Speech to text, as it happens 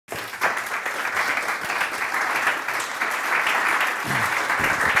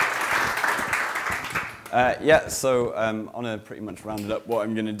Yeah, so Honor pretty much rounded up what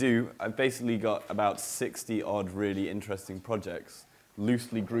I'm going to do. I've basically got about 60 odd really interesting projects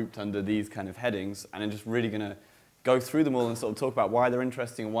loosely grouped under these kind of headings, and I'm just really going to go through them all and sort of talk about why they're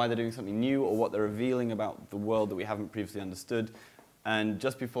interesting and why they're doing something new or what they're revealing about the world that we haven't previously understood. And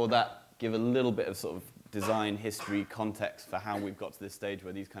just before that, give a little bit of sort of design history context for how we've got to this stage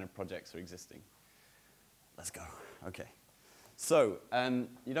where these kind of projects are existing. Let's go. Okay. So,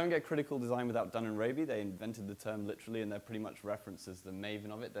 you don't get critical design without Dunn and Raby. They invented the term literally, and they're pretty much referenced as the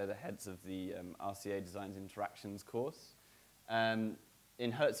maven of it. They're the heads of the RCA Designs Interactions course.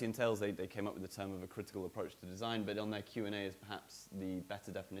 In Hertzian Tales, they came up with the term of a critical approach to design, but on their Q&A is perhaps the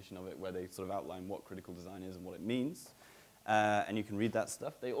better definition of it, where they sort of outline what critical design is and what it means. And you can read that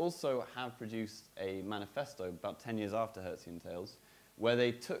stuff. They also have produced a manifesto about 10 years after Hertzian Tales, where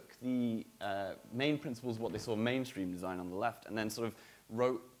they took the main principles of what they saw mainstream design on the left, and then sort of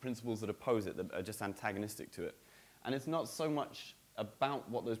wrote principles that oppose it, that are just antagonistic to it. And it's not so much about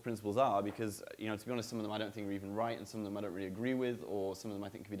what those principles are, because, you know, to be honest, some of them I don't think are even right, and some of them I don't really agree with, or some of them I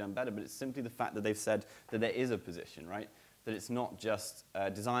think could be done better, but it's simply the fact that they've said that there is a position, right? That it's not just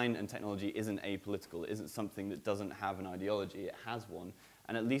design and technology isn't apolitical, it isn't something that doesn't have an ideology, it has one.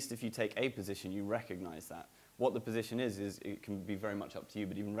 And at least if you take a position, you recognize that. What the position is it can be very much up to you,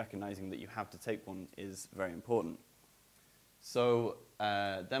 but even recognizing that you have to take one is very important. So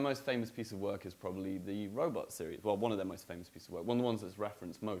their most famous piece of work is probably the robot series. Well, one of their most famous pieces of work, one of the ones that's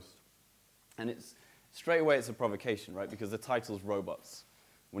referenced most. And it's, straight away it's a provocation, right? Because the title's robots.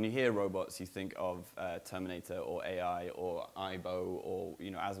 When you hear robots, you think of Terminator or AI or Aibo or,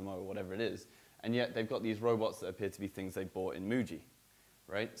 you know, Asimo or whatever it is. And yet they've got these robots that appear to be things they bought in Muji,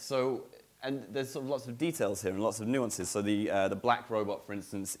 right? So, and there's sort of lots of details here and lots of nuances. So the black robot, for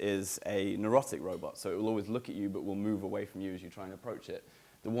instance, is a neurotic robot. So it will always look at you but will move away from you as you try and approach it.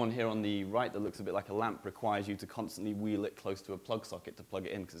 The one here on the right that looks a bit like a lamp requires you to constantly wheel it close to a plug socket to plug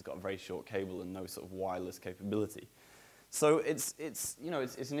it in because it's got a very short cable and no sort of wireless capability. So it's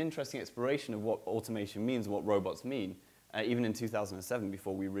an interesting exploration of what automation means and what robots mean, even in 2007,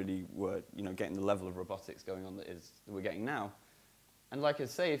 before we really were, you know, getting the level of robotics going on that we're getting now. And like I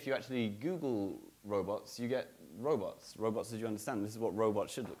say, if you actually Google robots, you get robots. Robots as you understand. This is what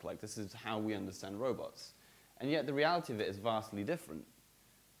robots should look like. This is how we understand robots. And yet the reality of it is vastly different.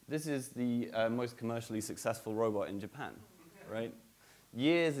 This is the most commercially successful robot in Japan, right?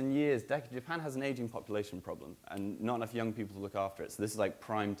 Years and years, Japan has an aging population problem and not enough young people to look after it. So this is like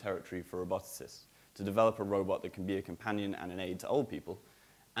prime territory for roboticists, to develop a robot that can be a companion and an aid to old people.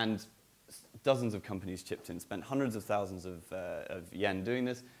 And dozens of companies chipped in, spent hundreds of thousands of yen doing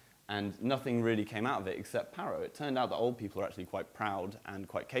this, and nothing really came out of it except Paro. It turned out that old people are actually quite proud and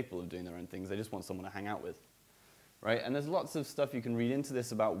quite capable of doing their own things. They just want someone to hang out with, right? And there's lots of stuff you can read into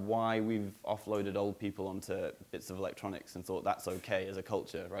this about why we've offloaded old people onto bits of electronics and thought that's okay as a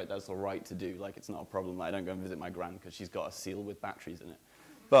culture, right? That's all right to do. Like, it's not a problem. I don't go and visit my gran because she's got a seal with batteries in it.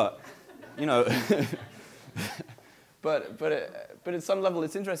 But, you know... But at some level,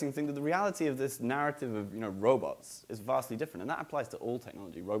 it's interesting to think that the reality of this narrative of, you know, robots is vastly different, and that applies to all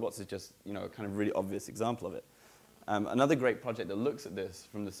technology. Robots is just, you know, a kind of really obvious example of it. Another great project that looks at this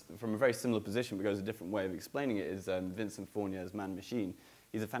from a very similar position but goes a different way of explaining it is Vincent Fournier's Man Machine.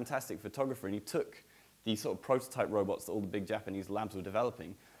 He's a fantastic photographer, and he took the sort of prototype robots that all the big Japanese labs were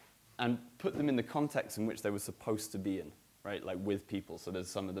developing and put them in the context in which they were supposed to be in, right, like with people. So there's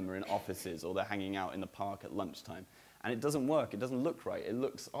some of them are in offices or they're hanging out in the park at lunchtime. And it doesn't work, it doesn't look right, it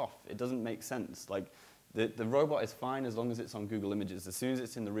looks off, it doesn't make sense. Like, the robot is fine as long as it's on Google Images. As soon as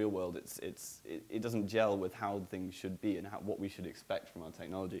it's in the real world, it doesn't gel with how things should be and what we should expect from our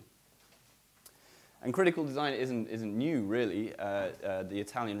technology. And critical design isn't new, really. The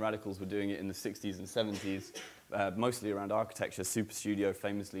Italian radicals were doing it in the 60s and 70s, mostly around architecture. Super Studio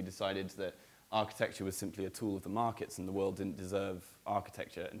famously decided that architecture was simply a tool of the markets, and the world didn't deserve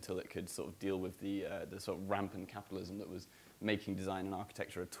architecture until it could sort of deal with the sort of rampant capitalism that was making design and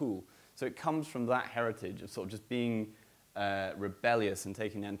architecture a tool. So it comes from that heritage of sort of just being rebellious and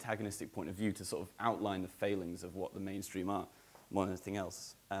taking an antagonistic point of view to sort of outline the failings of what the mainstream are, more than anything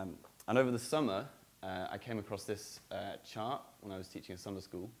else. And over the summer, I came across this chart when I was teaching a summer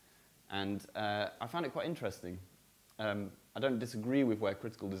school, and I found it quite interesting. I don't disagree with where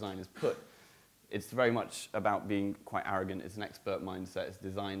critical design is put. It's very much about being quite arrogant. It's an expert mindset. It's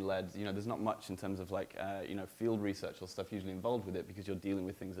design-led. You know, there's not much in terms of like, you know, field research or stuff usually involved with it because you're dealing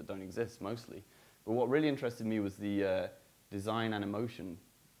with things that don't exist mostly. But what really interested me was the design and emotion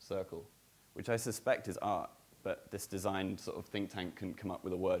circle, which I suspect is art. But this design sort of think tank couldn't come up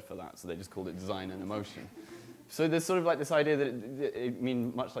with a word for that, so they just called it design and emotion. So there's sort of like this idea that, I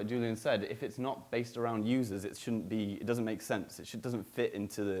mean, much like Julian said, if it's not based around users, it shouldn't be, it doesn't make sense. It doesn't fit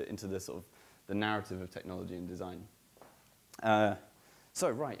into the sort of the narrative of technology and design. So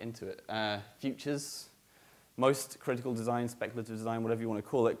right into it. Futures. Most critical design, speculative design, whatever you want to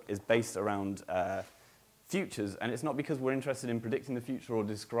call it, is based around futures. And it's not because we're interested in predicting the future or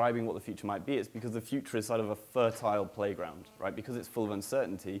describing what the future might be. It's because the future is sort of a fertile playground, right? Because it's full of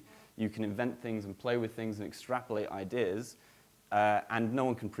uncertainty, you can invent things and play with things and extrapolate ideas, and no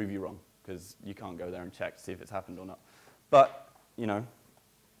one can prove you wrong, because you can't go there and check to see if it's happened or not. But, you know,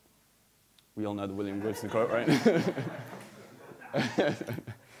 we all know the William Gibson quote, right?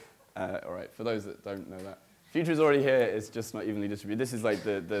 All right, for those that don't know that. Future is already here, it's just not evenly distributed. This is like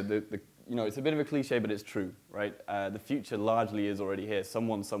you know, it's a bit of a cliche, but it's true, right? The future largely is already here.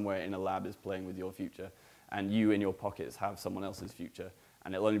 Someone somewhere in a lab is playing with your future, and you in your pockets have someone else's future.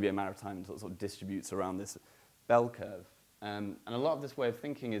 And it'll only be a matter of time until it sort of distributes around this bell curve. And a lot of this way of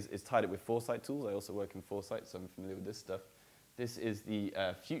thinking is tied up with foresight tools. I also work in foresight, so I'm familiar with this stuff. This is the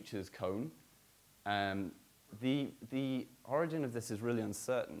futures cone. The origin of this is really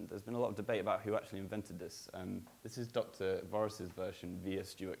uncertain. There's been a lot of debate about who actually invented this. This is Dr. Voris's version via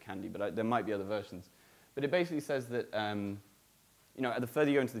Stuart Candy, but there might be other versions. But it basically says that you know, the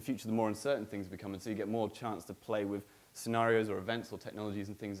further you go into the future, the more uncertain things become, and so you get more chance to play with scenarios or events or technologies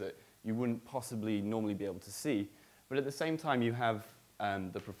and things that you wouldn't possibly normally be able to see. But at the same time, you have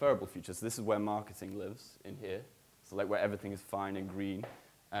the preferable future. So this is where marketing lives, in here. So like where everything is fine and green.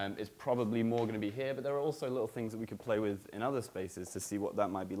 It's probably more going to be here, but there are also little things that we could play with in other spaces to see what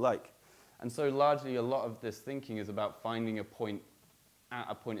that might be like. And so largely a lot of this thinking is about finding a point at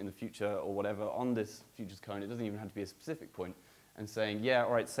a point in the future or whatever on this futures cone. It doesn't even have to be a specific point. And saying, yeah,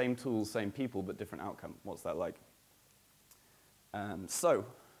 all right, same tools, same people, but different outcome. What's that like?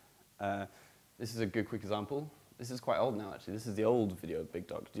 This is a good quick example. This is quite old now, actually. This is the old video of Big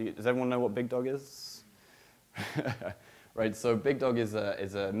Dog. Does everyone know what Big Dog is? Right, so Big Dog is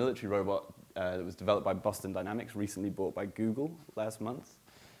a military robot that was developed by Boston Dynamics, recently bought by Google last month,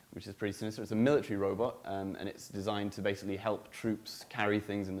 which is pretty sinister. It's a military robot, and it's designed to basically help troops carry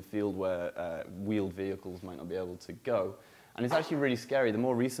things in the field where wheeled vehicles might not be able to go. And it's actually really scary. The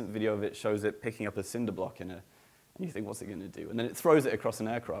more recent video of it shows it picking up a cinder block and you think, what's it going to do? And then it throws it across an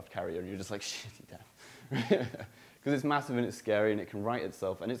aircraft carrier, and you're just like, shitty damn. Because it's massive and it's scary and it can right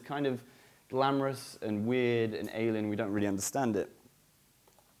itself. And it's kind of glamorous and weird and alien. We don't really understand it.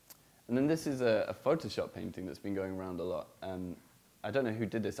 And then this is a Photoshop painting that's been going around a lot. I don't know who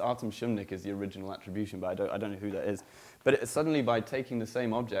did this. Artem Shumnik is the original attribution, but I don't know who that is. But suddenly by taking the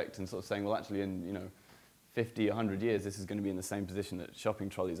same object and sort of saying, well, actually in, you know, 50, 100 years, this is going to be in the same position that shopping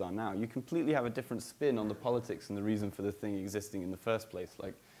trolleys are now. You completely have a different spin on the politics and the reason for the thing existing in the first place.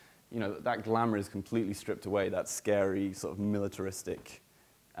 Like, you know, that glamour is completely stripped away, that scary, sort of militaristic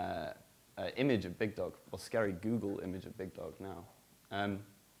image of Big Dog, or scary Google image of Big Dog now.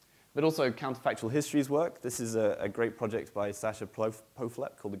 But also counterfactual histories work. This is a great project by Sasha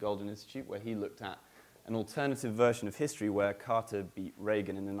Poflep called the Golden Institute, where he looked at an alternative version of history where Carter beat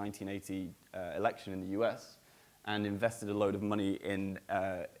Reagan in the 1980 election in the US and invested a load of money in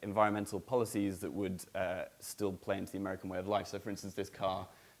environmental policies that would still play into the American way of life. So for instance, this car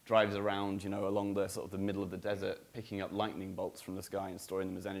drives around, you know, along the sort of the middle of the desert, picking up lightning bolts from the sky and storing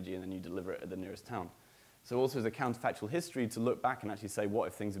them as energy, and then you deliver it at the nearest town. So also as a counterfactual history to look back and actually say, what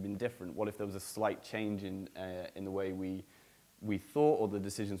if things had been different? What if there was a slight change in the way we thought, or the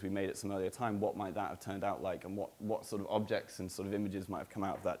decisions we made at some earlier time? What might that have turned out like, and what sort of objects and sort of images might have come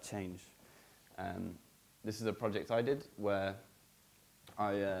out of that change? This is a project I did where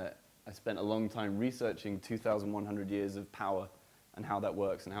I spent a long time researching 2,100 years of power and how that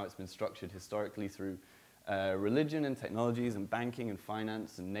works and how it's been structured historically through religion and technologies and banking and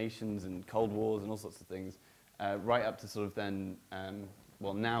finance and nations and Cold Wars and all sorts of things, right up to sort of then,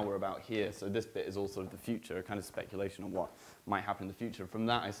 well, now we're about here, so this bit is all sort of the future, a kind of speculation on what might happen in the future. From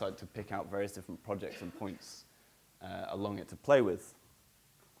that, I started to pick out various different projects and points along it to play with.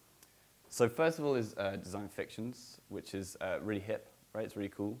 So first of all is design fictions, which is really hip, right? It's really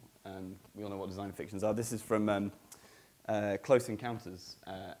cool. We all know what design fictions are. This is from Close Encounters,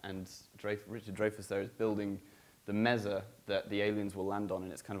 and Richard Dreyfuss there is building the mesa that the aliens will land on,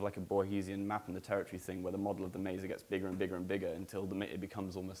 and it's kind of like a Borgesian map in the territory thing where the model of the mesa gets bigger and bigger and bigger until it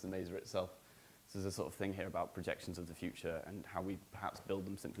becomes almost the mesa itself. So there's a sort of thing here about projections of the future and how we perhaps build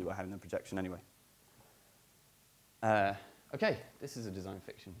them simply by having the projection anyway. Okay, this is a design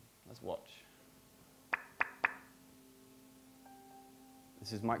fiction. Let's watch.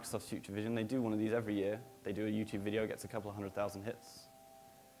 This is Microsoft's Future Vision. They do one of these every year. They do a YouTube video, gets a couple of 100,000 hits.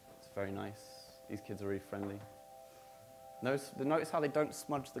 It's very nice. These kids are really friendly. Notice how they don't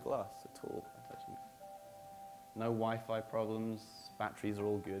smudge the glass at all by touching it. No Wi-Fi problems, batteries are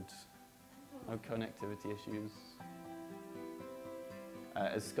all good, no connectivity issues.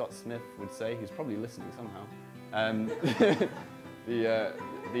 As Scott Smith would say, who's probably listening somehow,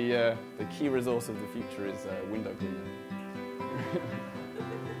 the key resource of the future is window cleaner.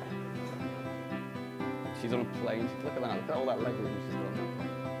 She's on a plane. Look at that. Look at all that legroom she's got on that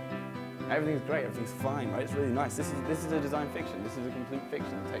plane. Everything's great. Everything's fine, right? It's really nice. This is a design fiction. This is a complete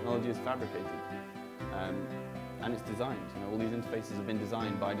fiction. The technology is fabricated, and it's designed. You know, all these interfaces have been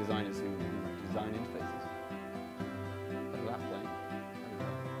designed by designers who design interfaces. Look at that plane.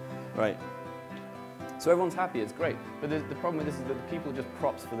 Right. So everyone's happy, it's great. But the problem with this is that the people are just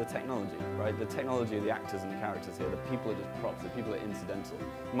props for the technology, right? The technology are the actors and the characters here. The people are just props, the people are incidental.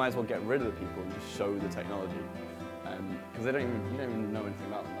 You might as well get rid of the people and just show the technology. Because you don't even know anything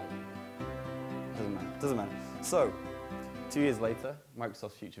about them. Like, doesn't matter. So, 2 years later,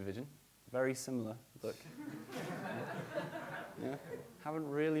 Microsoft's future vision. Very similar look. Yeah? Haven't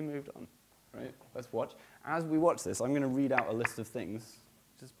really moved on, right? Let's watch. As we watch this, I'm going to read out a list of things.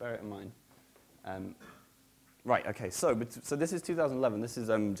 Just bear it in mind. Right, okay, so this is 2011. This is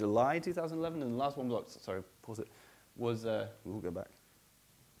July 2011, and the last one was, sorry, pause it, was, we'll go back.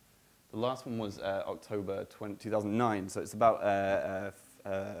 The last one was October 2009, so it's about,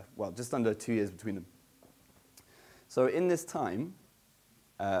 well, just under 2 years between them. So in this time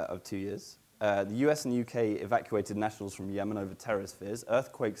of 2 years, the US and UK evacuated nationals from Yemen over terrorist fears.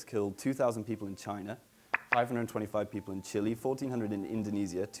 Earthquakes killed 2,000 people in China. 525 people in Chile, 1,400 in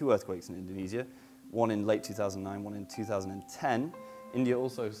Indonesia, 2 earthquakes in Indonesia, one in late 2009, one in 2010.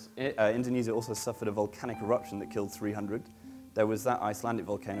 Indonesia also suffered a volcanic eruption that killed 300. There was that Icelandic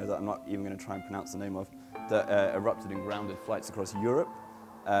volcano that I'm not even going to try and pronounce the name of, that erupted and grounded flights across Europe.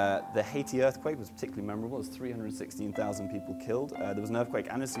 The Haiti earthquake was particularly memorable. It was 316,000 people killed. There was an earthquake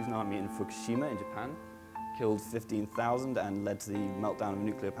and a tsunami in Fukushima in Japan. Killed 15,000 and led to the meltdown of a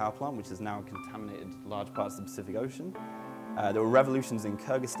nuclear power plant, which has now contaminated large parts of the Pacific Ocean. There were revolutions in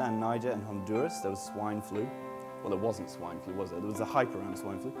Kyrgyzstan, Niger, and Honduras. There was swine flu. Well, there wasn't swine flu, was there? There was a hype around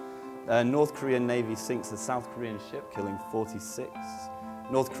swine flu. North Korean Navy sinks the South Korean ship, killing 46.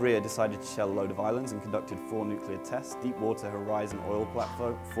 North Korea decided to shell a load of islands and conducted 4 nuclear tests. Deepwater Horizon oil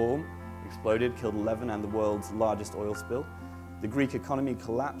platform exploded, killed 11, and the world's largest oil spill. The Greek economy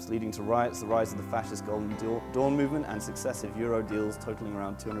collapsed, leading to riots, the rise of the fascist Golden Dawn movement, and successive euro deals totaling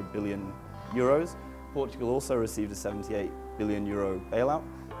around 200 billion euros. Portugal also received a 78 billion euro bailout.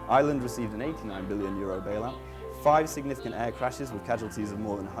 Ireland received an 89 billion euro bailout. 5 significant air crashes with casualties of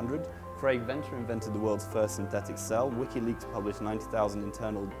more than 100. Craig Venter invented the world's first synthetic cell. WikiLeaks published 90,000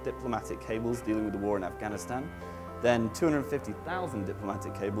 internal diplomatic cables dealing with the war in Afghanistan. Then 250,000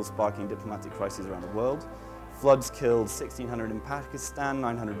 diplomatic cables sparking diplomatic crises around the world. Floods killed 1,600 in Pakistan,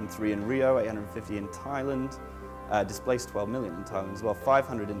 903 in Rio, 850 in Thailand, displaced 12 million in Thailand as well,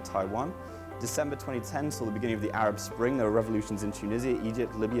 500 in Taiwan. December 2010 saw the beginning of the Arab Spring. There were revolutions in Tunisia,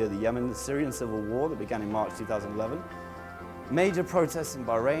 Egypt, Libya, the Yemen, the Syrian civil war that began in March 2011. Major protests in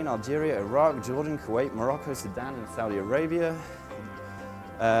Bahrain, Algeria, Iraq, Jordan, Kuwait, Morocco, Sudan, and Saudi Arabia.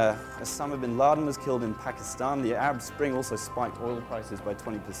 Osama bin Laden was killed in Pakistan. The Arab Spring also spiked oil prices by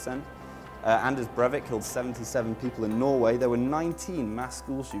 20%. Anders Breivik killed 77 people in Norway. There were 19 mass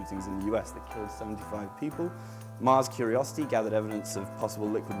school shootings in the US that killed 75 people. Mars Curiosity gathered evidence of possible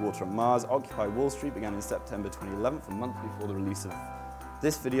liquid water on Mars. Occupy Wall Street began in September 2011, a month before the release of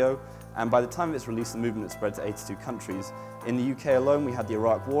this video. And by the time of its release, the movement had spread to 82 countries. In the UK alone, we had the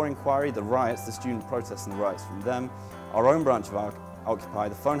Iraq War inquiry, the riots, the student protests and the riots from them, our own branch of Occupy,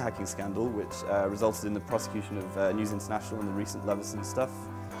 the phone hacking scandal, which resulted in the prosecution of News International and the recent Leveson stuff,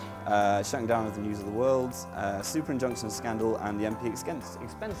 shutting down of the News of the World, super injunction scandal, and the MP expenses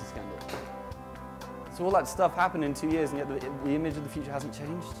scandal. So all that stuff happened in 2 years, and yet the image of the future hasn't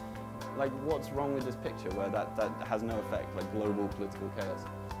changed. Like, what's wrong with this picture where that has no effect, like global political chaos?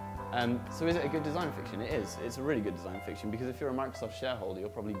 So is it a good design fiction? It is. It's a really good design fiction, because if you're a Microsoft shareholder, you're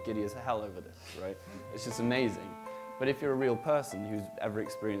probably giddy as hell over this, right? It's just amazing. But if you're a real person who's ever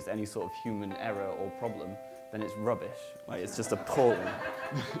experienced any sort of human error or problem, then it's rubbish. Like, it's just appalling.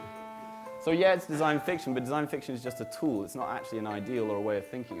 So yeah, it's design fiction, but design fiction is just a tool. It's not actually an ideal or a way of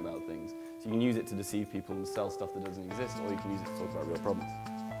thinking about things. So you can use it to deceive people and sell stuff that doesn't exist, or you can use it to talk about real problems.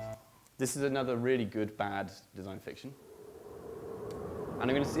 This is another really good, bad design fiction. And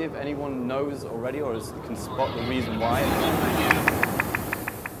I'm going to see if anyone knows already or can spot the reason why.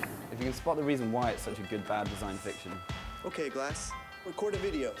 If you can spot the reason why it's such a good, bad design fiction. Okay, Glass. Record a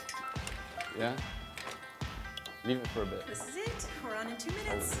video. Yeah? Leave it for a bit. This is it. We're on in 2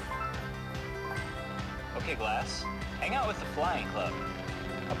 minutes. Okay, Glass. Hang out with the flying club.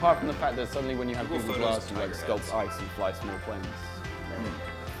 Apart from the fact that suddenly when you have Google Glass, you like sculpt ice and fly small planes.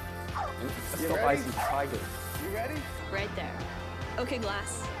 Sculpt ice and tigers. You ready? Right there. Okay,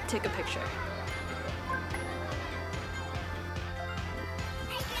 Glass, take a picture.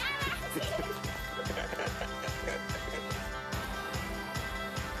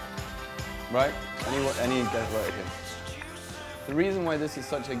 Right? Any guys right? Okay. The reason why this is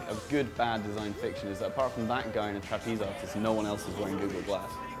such a good bad design fiction is that apart from that guy and a trapeze artist, no one else is wearing Google Glass.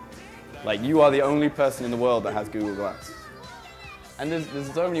 Like, you are the only person in the world that has Google Glass. And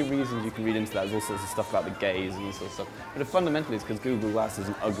there's so many reasons you can read into that. There's all sorts of stuff about the gaze and all sorts of stuff. But fundamentally it's because Google Glass is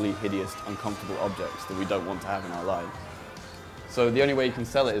an ugly, hideous, uncomfortable object that we don't want to have in our lives. So the only way you can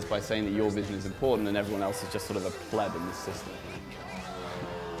sell it is by saying that your vision is important and everyone else is just sort of a pleb in this system.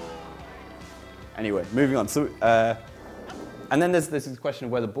 Anyway, moving on. So, and then there's this question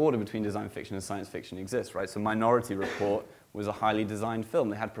of where the border between design fiction and science fiction exists, right? So Minority Report was a highly designed film.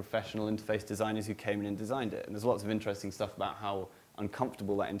 They had professional interface designers who came in and designed it. And there's lots of interesting stuff about how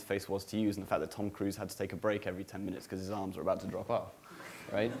uncomfortable that interface was to use and the fact that Tom Cruise had to take a break every 10 minutes because his arms were about to drop off,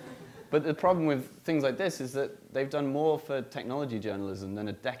 right? But the problem with things like this is that they've done more for technology journalism than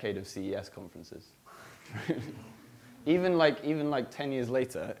a decade of CES conferences. Even like 10 years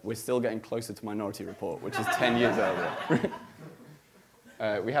later, we're still getting closer to Minority Report, which is 10 years earlier.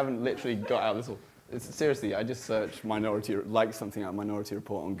 We haven't literally got out of this. Seriously, I just searched something out Minority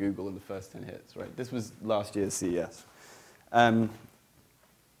Report on Google and the first 10 hits, right? This was last year's CES. On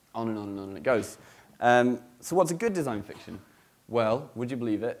and on and on it goes. So what's a good design fiction? Well, would you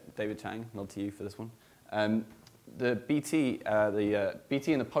believe it? David Chang, nod to you for this one. The BT and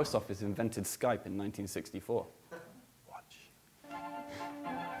the post office invented Skype in 1964.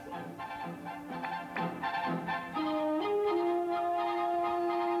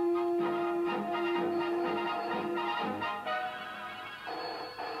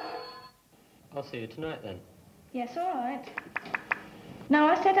 I'll see you tonight, then. Yes, all right. No,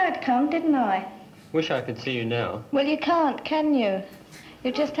 I said I'd come, didn't I? Wish I could see you now. Well, you can't, can you?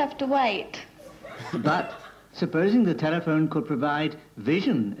 You just have to wait. But supposing the telephone could provide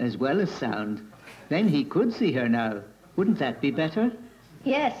vision as well as sound, then he could see her now. Wouldn't that be better?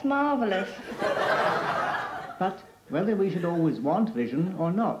 Yes, marvellous. But whether we should always want vision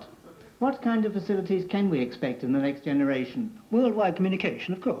or not, what kind of facilities can we expect in the next generation? Worldwide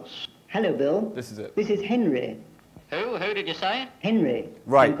communication, of course. Hello, Bill. This is it. This is Henry. Who did you say? Henry.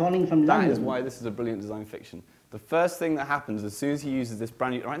 Right. I'm calling from London. That is why this is a brilliant design fiction. The first thing that happens as soon as he uses this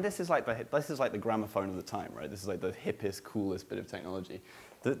brand new, right, this is like the gramophone of the time, right? This is like the hippest, coolest bit of technology.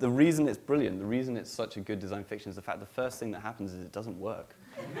 The reason it's brilliant, the reason it's such a good design fiction is the fact the first thing that happens is it doesn't work,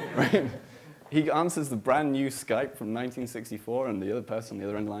 right? He answers the brand new Skype from 1964 and the other person on the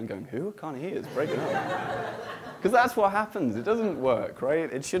other end of the line going, who? I can't hear, it's breaking up. Because that's what happens, it doesn't work,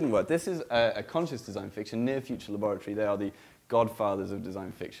 right? It shouldn't work. This is a conscious design fiction, Near Future Laboratory. They are the godfathers of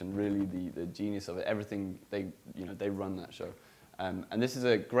design fiction, really the genius of it. Everything, they run that show. And this is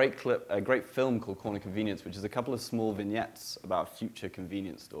a great film called Corner Convenience, which is a couple of small vignettes about a future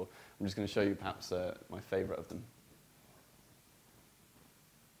convenience store. I'm just going to show you perhaps my favorite of them.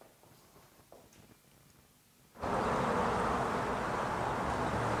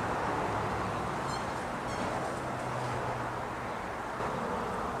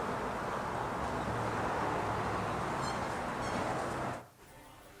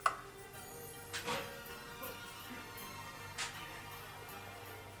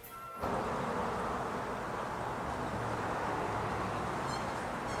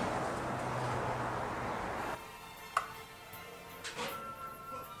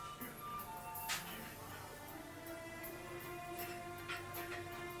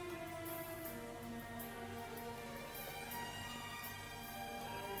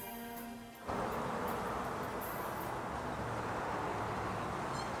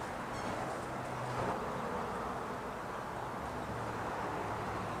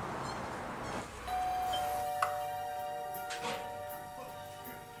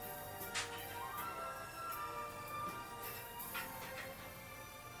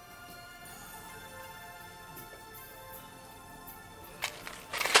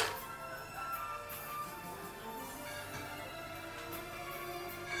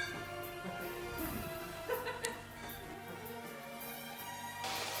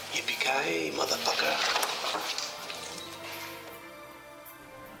 Yippee-ki-yay, motherfucker.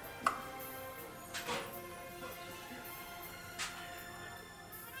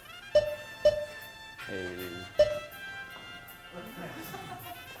 Hey.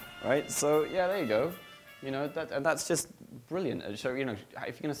 Right, so yeah, there you go. You know, that's just brilliant. So, you know, if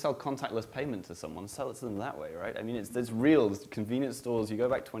you're going to sell contactless payment to someone, sell it to them that way, right? I mean, there's real. There's convenience stores. You go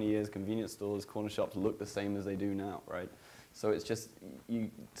back 20 years, convenience stores, corner shops look the same as they do now, right? So it's just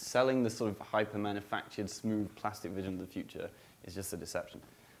you selling the sort of hyper-manufactured, smooth plastic vision of the future is just a deception.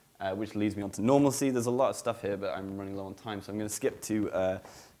 Which leads me on to normalcy. There's a lot of stuff here, but I'm running low on time, so I'm going to skip to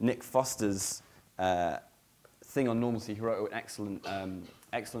Nick Foster's thing on normalcy. He wrote an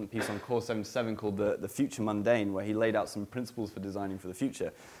excellent piece on Core 77 called The Future Mundane, where he laid out some principles for designing for the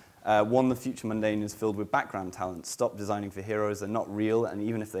future. One, the future mundane is filled with background talent. Stop designing for heroes. They're not real, and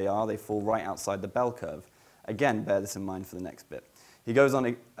even if they are, they fall right outside the bell curve. Again, bear this in mind for the next bit. He goes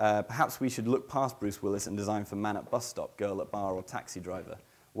on, perhaps we should look past Bruce Willis and design for man at bus stop, girl at bar, or taxi driver.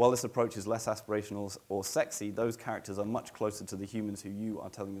 While this approach is less aspirational or sexy, those characters are much closer to the humans who you are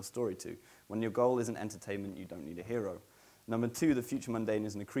telling your story to. When your goal isn't entertainment, you don't need a hero. Number two, the future mundane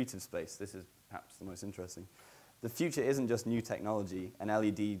is an accretive space. This is perhaps the most interesting. The future isn't just new technology, an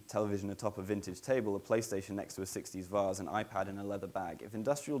LED television atop a vintage table, a PlayStation next to a 60s vase, an iPad in a leather bag. If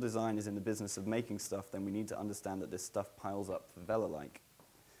industrial design is in the business of making stuff, then we need to understand that this stuff piles up favela-like.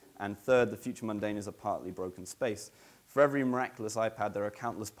 And third, the future mundane is a partly broken space. For every miraculous iPad, there are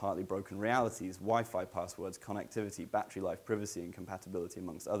countless partly broken realities, Wi-Fi passwords, connectivity, battery life, privacy, and compatibility,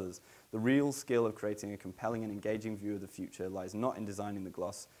 amongst others. The real skill of creating a compelling and engaging view of the future lies not in designing the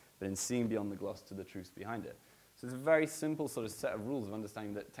gloss, but in seeing beyond the gloss to the truths behind it. So it's a very simple sort of set of rules of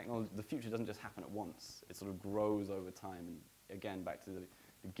understanding that technology, the future doesn't just happen at once. It sort of grows over time. And again, back to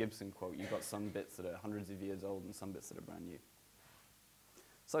the Gibson quote, you've got some bits that are hundreds of years old and some bits that are brand new.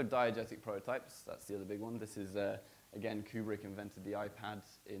 So diegetic prototypes, that's the other big one. This is, again, Kubrick invented the iPad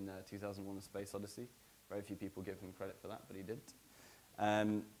in 2001: A Space Odyssey. Very few people give him credit for that, but he did.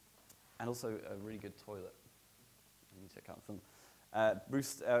 And also a really good toilet. You can check out the film.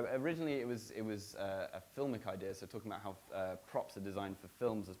 Bruce, originally it was a filmic idea, so talking about how props are designed for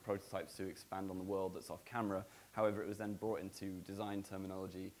films as prototypes to expand on the world that's off camera. However, it was then brought into design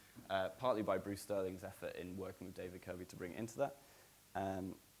terminology, partly by Bruce Sterling's effort in working with David Kirby to bring it into that.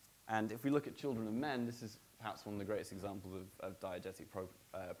 And if we look at Children of Men, this is perhaps one of the greatest examples of diegetic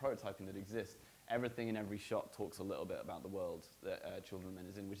prototyping that exists. Everything in every shot talks a little bit about the world that Children of Men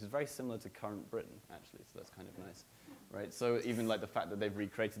is in, which is very similar to current Britain, actually, so that's kind of nice. Right? So even like the fact that they've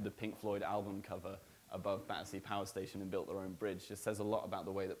recreated the Pink Floyd album cover above Battersea Power Station and built their own bridge just says a lot about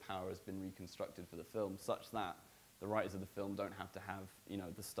the way that power has been reconstructed for the film, such that the writers of the film don't have to have, you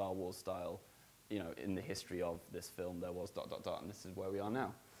know, the Star Wars style, you know, in the history of this film there was ... and this is where we are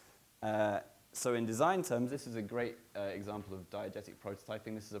now. So in design terms, this is a great example of diegetic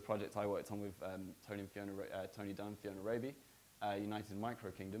prototyping. This is a project I worked on with Tony Dunn, Fiona Raby, United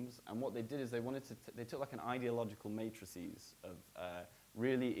Micro Kingdoms. And what they did is they took like an ideological matrices of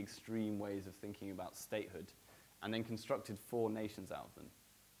really extreme ways of thinking about statehood and then constructed 4 nations out of them.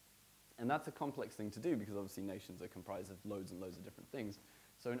 And that's a complex thing to do because obviously nations are comprised of loads and loads of different things.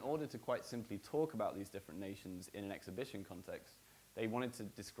 So in order to quite simply talk about these different nations in an exhibition context, they wanted to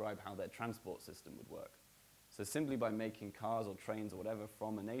describe how their transport system would work. So simply by making cars or trains or whatever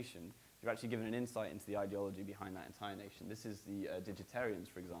from a nation, you're actually given an insight into the ideology behind that entire nation. This is the Digitarians,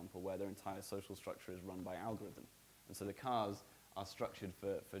 for example, where their entire social structure is run by algorithm. And so the cars are structured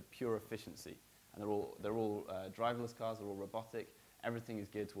for pure efficiency. And they're all driverless cars, they're all robotic. Everything is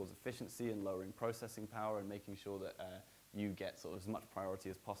geared towards efficiency and lowering processing power and making sure that you get sort of as much priority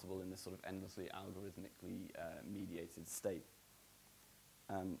as possible in this sort of endlessly algorithmically mediated state.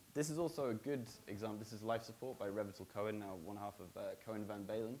 This is also a good example. This is Life Support by Revell Cohen, now one half of Cohen Van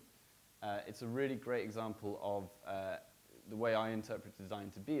Balen. It's a really great example of the way I interpret design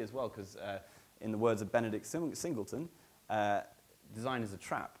to be as well, because in the words of Benedict Singleton, design is a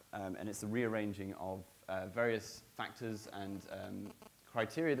trap, and it's the rearranging of various factors and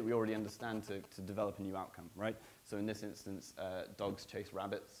criteria that we already understand to develop a new outcome, right? So in this instance, dogs chase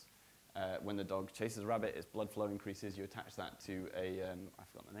rabbits. When the dog chases a rabbit, its blood flow increases. You attach that to a, I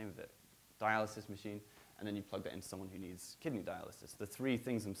forgot the name of it, dialysis machine, and then you plug that into someone who needs kidney dialysis. The 3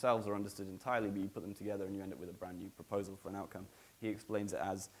 things themselves are understood entirely, but you put them together and you end up with a brand new proposal for an outcome. He explains it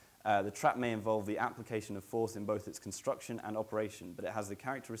as, the trap may involve the application of force in both its construction and operation, but it has the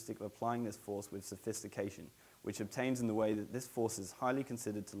characteristic of applying this force with sophistication, which obtains in the way that this force is highly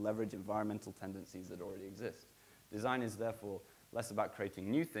considered to leverage environmental tendencies that already exist. Design is therefore less about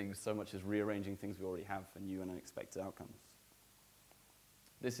creating new things, so much as rearranging things we already have for new and unexpected outcomes.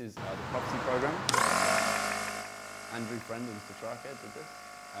 This is the prophecy program. Andrew Friend and Petrarca did this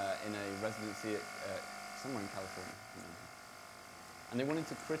in a residency at somewhere in California. And they wanted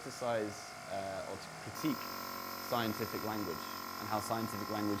to criticize or to critique scientific language and how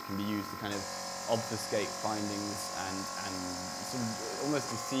scientific language can be used to kind of obfuscate findings and sort of almost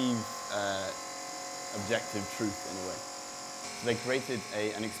deceive objective truth in a way. So they created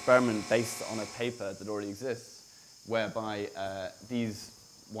an experiment based on a paper that already exists, whereby these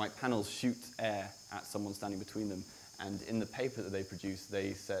white panels shoot air at someone standing between them. And in the paper that they produced,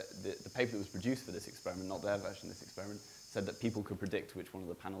 they said the paper that was produced for this experiment, not their version of this experiment, said that people could predict which one of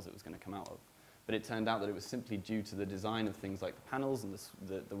the panels it was going to come out of. But it turned out that it was simply due to the design of things like the panels and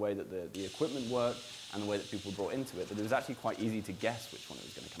the way that the equipment worked and the way that people were brought into it, that it was actually quite easy to guess which one it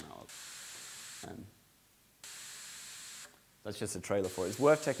was going to come out of. That's just a trailer for it. It's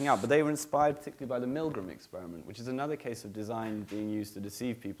worth checking out. But they were inspired particularly by the Milgram experiment, which is another case of design being used to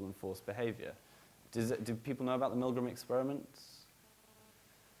deceive people and force behavior. Do people know about the Milgram experiments?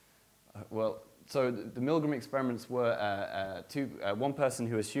 Well, so the Milgram experiments were one person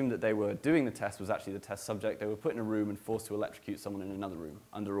who assumed that they were doing the test was actually the test subject. They were put in a room and forced to electrocute someone in another room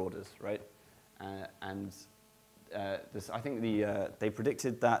under orders, right? I think they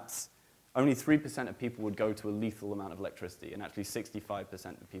predicted that only 3% of people would go to a lethal amount of electricity, and actually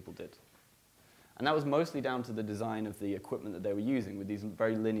 65% of people did. And that was mostly down to the design of the equipment that they were using with these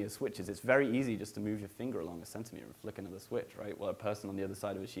very linear switches. It's very easy just to move your finger along a centimeter and flick another switch, right? While a person on the other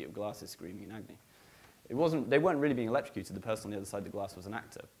side of a sheet of glass is screaming in agony. They weren't really being electrocuted. The person on the other side of the glass was an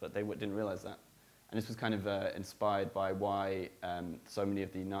actor, but they didn't realize that. And this was kind of inspired by why so many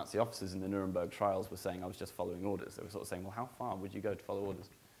of the Nazi officers in the Nuremberg trials were saying, I was just following orders. They were sort of saying, well, how far would you go to follow orders?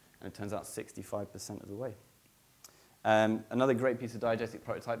 And it turns out 65% of the way. Another great piece of diegetic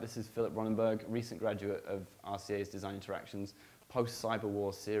prototype, this is Philip Ronenberg, recent graduate of RCA's Design Interactions, post-cyber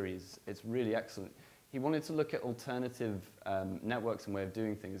war series. It's really excellent. He wanted to look at alternative networks and way of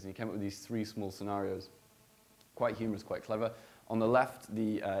doing things, and he came up with these 3 small scenarios. Quite humorous, quite clever. On the left,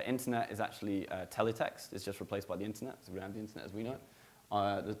 the internet is actually teletext. It's just replaced by the internet, so we don't have the internet as we know it.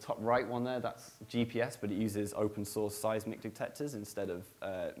 The top right one there, that's GPS, but it uses open source seismic detectors instead of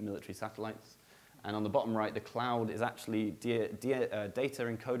military satellites. And on the bottom right, the cloud is actually data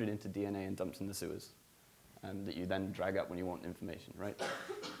encoded into DNA and dumped in the sewers that you then drag up when you want information, right?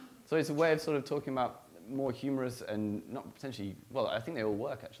 So it's a way of sort of talking about more humorous and not potentially, well, I think they all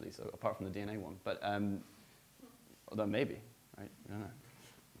work actually, so apart from the DNA one, but although maybe, right? I don't know.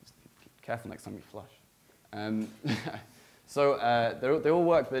 Just be careful next time you flush. So they all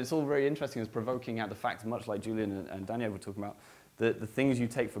work, but it's all very interesting as provoking out the fact, much like Julian and Daniel were talking about, that the things you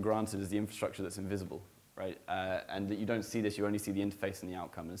take for granted is the infrastructure that's invisible, right? And that you don't see this, you only see the interface and the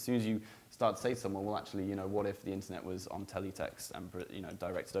outcome. And as soon as you start to say to someone, well, actually, what if the internet was on teletext and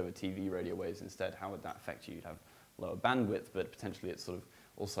directed over TV radio waves instead? How would that affect you? You'd have lower bandwidth, but potentially it's sort of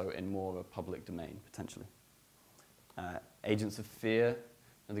also in more of a public domain, potentially. Agents of fear,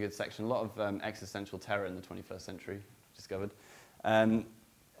 another good section. A lot of existential terror in the 21st century, discovered.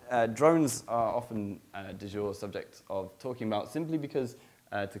 Drones are often du jour subject of talking about simply because,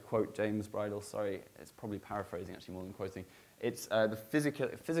 to quote James Bridle, sorry, it's probably paraphrasing actually more than quoting, it's the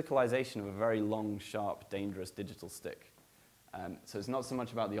physicalization of a very long, sharp, dangerous digital stick. So it's not so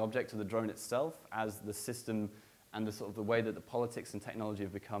much about the object of the drone itself as the system and the sort of the way that the politics and technology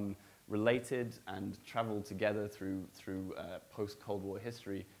have become related and traveled together through post-Cold War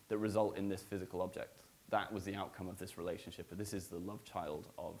history that result in this physical object. That was the outcome of this relationship, but this is the love child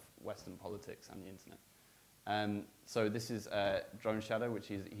of Western politics and the internet. So this is Drone Shadow, which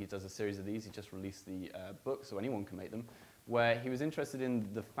he does a series of these. He just released the book, so anyone can make them, where he was interested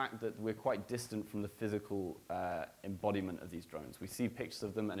in the fact that we're quite distant from the physical embodiment of these drones. We see pictures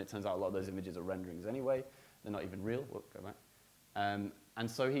of them, and it turns out a lot of those images are renderings anyway. They're not even real. Whoop, go back. And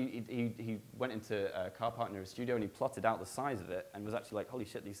so he went into a car park near his studio, and he plotted out the size of it, and was actually like, holy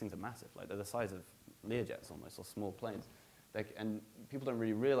shit, these things are massive. Like, they're the size of Learjets almost, or small planes. And people don't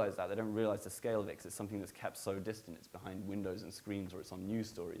really realize that. They don't realize the scale of it because it's something that's kept so distant. It's behind windows and screens, or it's on news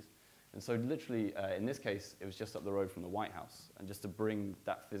stories. And so literally, in this case, it was just up the road from the White House, and just to bring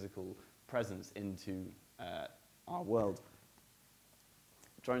that physical presence into our world.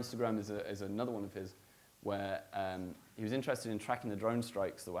 Dronestagram is another one of his, where he was interested in tracking the drone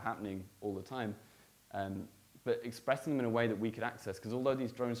strikes that were happening all the time, but expressing them in a way that we could access, because although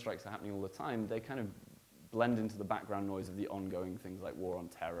these drone strikes are happening all the time, they kind of blend into the background noise of the ongoing things like war on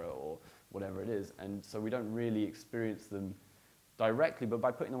terror or whatever it is, and so we don't really experience them directly, but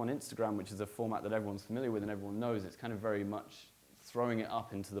by putting them on Instagram, which is a format that everyone's familiar with and everyone knows, it's kind of very much throwing it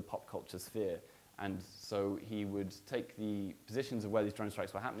up into the pop culture sphere. And so he would take the positions of where these drone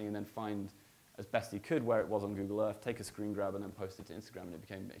strikes were happening and then find as best he could where it was on Google Earth, take a screen grab and then post it to Instagram, and it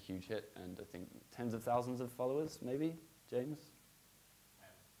became a huge hit, and I think tens of thousands of followers, maybe, James?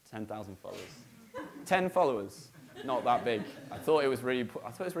 10,000 followers. 10 followers, not that big. I thought it was really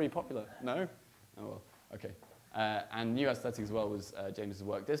popular. No? Oh, well, okay. And New Aesthetics as well was James's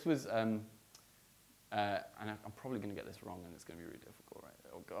work. This was, and I'm probably going to get this wrong, and it's going to be really difficult, right?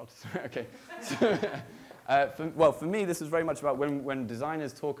 Oh, God. Okay. For me, this is very much about when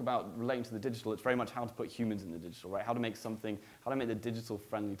designers talk about relating to the digital, it's very much how to put humans in the digital, right? How to make the digital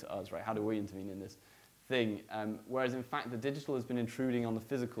friendly to us, right? How do we intervene in this thing? Whereas, in fact, the digital has been intruding on the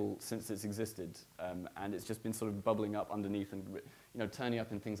physical since it's existed, and it's just been sort of bubbling up underneath and, turning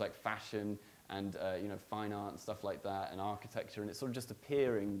up in things like fashion and, fine art and stuff like that, and architecture, and it's sort of just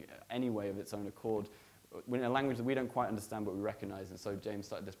appearing anyway of its own accord in a language that we don't quite understand but we recognize. And so James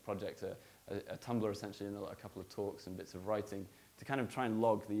started this project, a Tumblr essentially, and a couple of talks and bits of writing to kind of try and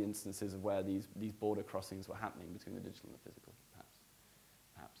log the instances of where these border crossings were happening between the digital and the physical,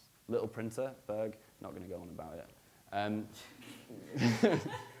 perhaps. Little printer, Berg, not going to go on about it.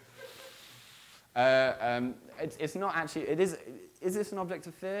 It's not actually, is this an object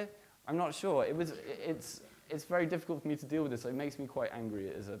of fear? I'm not sure. It's very difficult for me to deal with this, so it makes me quite angry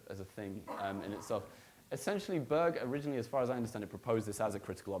as a thing in itself. Essentially, Berg originally, as far as I understand it, proposed this as a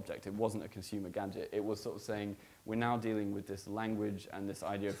critical object. It wasn't a consumer gadget. It was sort of saying, we're now dealing with this language and this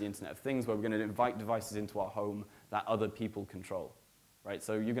idea of the Internet of Things where we're going to invite devices into our home that other people control. Right?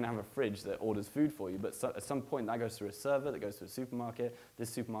 So you're going to have a fridge that orders food for you, but at some point that goes through a server, that goes to a supermarket. This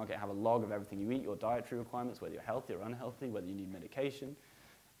supermarket have a log of everything you eat, your dietary requirements, whether you're healthy or unhealthy, whether you need medication.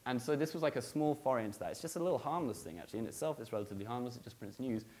 And so this was like a small foray into that. It's just a little harmless thing, actually. In itself, it's relatively harmless. It just prints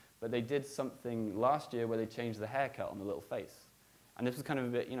news. But they did something last year where they changed the haircut on the little face. And this was kind of a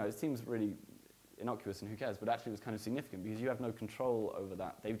bit, it seems really innocuous and who cares, but actually it was kind of significant because you have no control over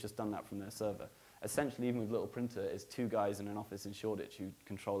that. They've just done that from their server. Essentially, even with Little Printer, it's two guys in an office in Shoreditch who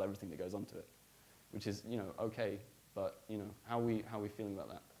control everything that goes onto it, which is, okay, but, how are we feeling about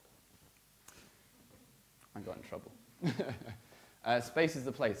that? I got in trouble. Space is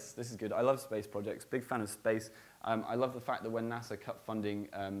the place. This is good. I love space projects. Big fan of space. I love the fact that when NASA cut funding,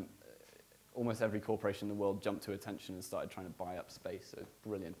 almost every corporation in the world jumped to attention and started trying to buy up space. So it's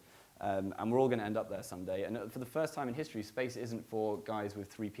brilliant. And we're all going to end up there someday. And for the first time in history, space isn't for guys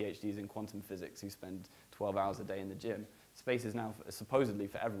with 3 PhDs in quantum physics who spend 12 hours a day in the gym. Space is now supposedly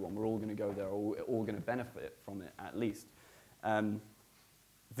for everyone. We're all going to go there. We're all going to benefit from it, at least.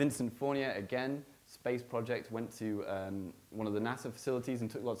 Vincent Fournier, again, space project, went to one of the NASA facilities and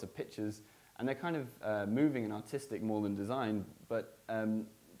took lots of pictures. And they're kind of moving and artistic more than design, but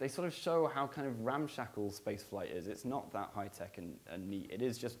they sort of show how kind of ramshackle space flight is. It's not that high-tech and neat. It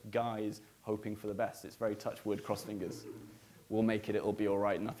is just guys hoping for the best. It's very touch wood, cross fingers. We'll make it, it'll be all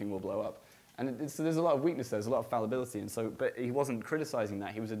right, nothing will blow up. And so there's a lot of weakness there, there's a lot of fallibility, and so, but he wasn't criticizing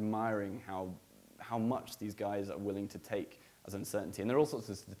that. He was admiring how much these guys are willing to take as uncertainty. And there are all sorts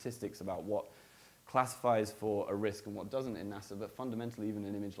of statistics about what classifies for a risk and what doesn't in NASA, but fundamentally, even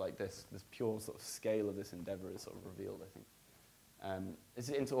an image like this pure sort of scale of this endeavor is sort of revealed, I think. Is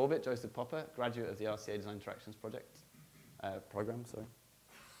it into orbit? Joseph Popper, graduate of the RCA Design Interactions program, sorry.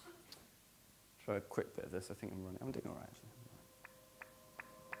 Try a quick bit of this. I think I'm doing all right, actually.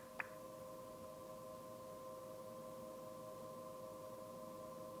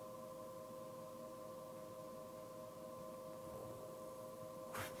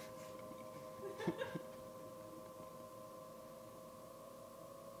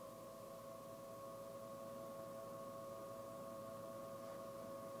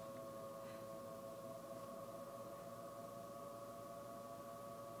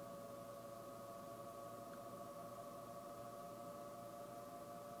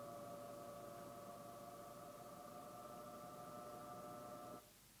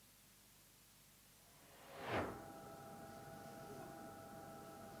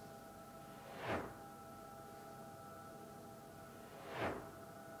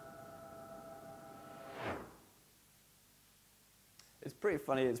 It's pretty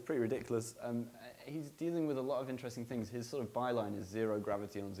funny, it's pretty ridiculous. He's dealing with a lot of interesting things. His sort of byline is zero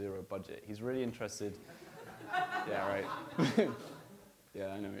gravity on zero budget. He's really interested. Yeah, right. Yeah,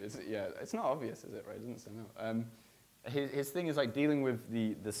 I know. It's not obvious, is it? Right? It doesn't say no. His thing is like dealing with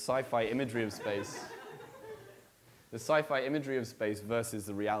the sci-fi imagery of space. The sci-fi imagery of space versus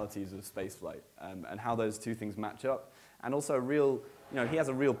the realities of spaceflight, and how those two things match up. And also he has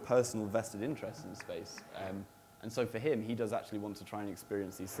a real personal vested interest in space. And so for him, he does actually want to try and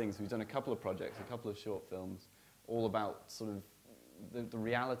experience these things. We've done a couple of projects, a couple of short films, all about sort of the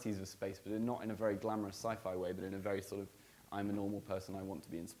realities of space, but not in a very glamorous sci-fi way, but in a very sort of, I'm a normal person, I want to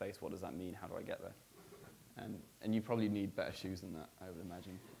be in space, what does that mean, how do I get there? And you probably need better shoes than that, I would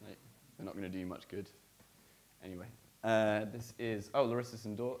imagine. Right? They're not going to do you much good. Anyway, this is, Larissa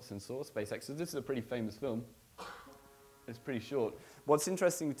Sensor, SpaceX. So this is a pretty famous film. It's pretty short. What's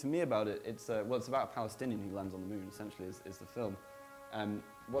interesting to me about it, it's about a Palestinian who lands on the moon, essentially, is the film.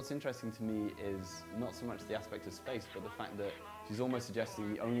 What's interesting to me is not so much the aspect of space, but the fact that she's almost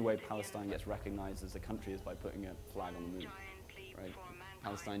suggesting the only way Palestine gets recognized as a country is by putting a flag on the moon, right?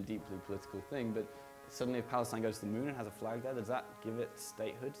 Palestine, deeply political thing, but suddenly if Palestine goes to the moon and has a flag there, does that give it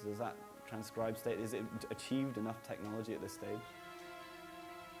statehood? Does that transcribe state? Is it achieved enough technology at this stage?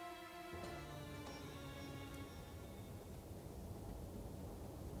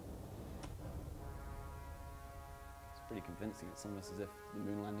 Pretty convincing. It's almost as if the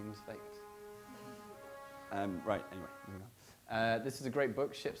moon landing was faked. Right, anyway, moving on. This is a great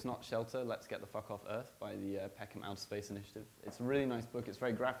book, Ships Not Shelter, Let's Get the Fuck Off Earth by the Peckham Outer Space Initiative. It's a really nice book. It's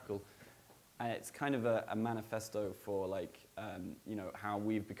very graphical. It's kind of a manifesto for like, you know, how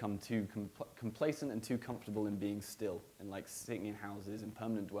we've become too complacent and too comfortable in being still, and like sitting in houses, in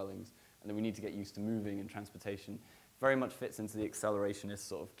permanent dwellings, and then we need to get used to moving and transportation. Very much fits into the accelerationist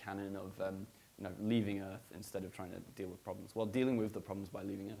sort of canon of you know, leaving Earth instead of trying to deal with problems. Well, dealing with the problems by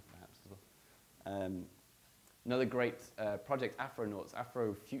leaving Earth, perhaps, as well. Another great project, Afronauts.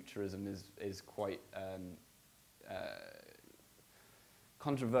 Afrofuturism is quite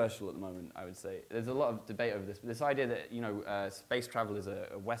controversial at the moment, I would say. There's a lot of debate over this, but this idea that, you know, space travel is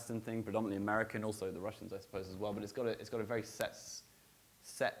a Western thing, predominantly American, also the Russians, I suppose, as well, but it's got a very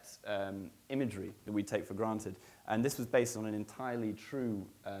set imagery that we take for granted. And this was based on an entirely true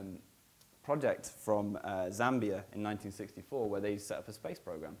project from Zambia in 1964, where they set up a space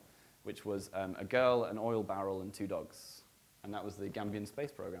program, which was a girl, an oil barrel, and 2 dogs. And that was the Gambian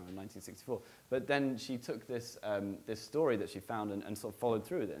space program in 1964. But then she took this, this story that she found and sort of followed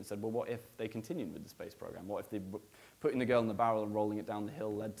through with it and said, well, what if they continued with the space program? What if putting the girl in the barrel and rolling it down the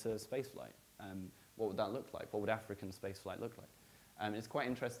hill led to spaceflight? What would that look like? What would African spaceflight look like? It's quite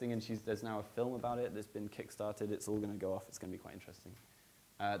interesting, and there's now a film about it that's been kickstarted. It's all going to go off. It's going to be quite interesting.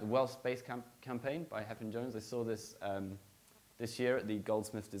 The Welsh Space Campaign by Hepburn Jones. I saw this this year at the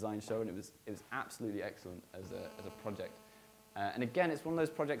Goldsmiths Design Show, and it was absolutely excellent as a project. And again, it's one of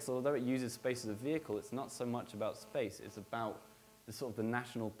those projects, although it uses space as a vehicle, it's not so much about space. It's about the sort of the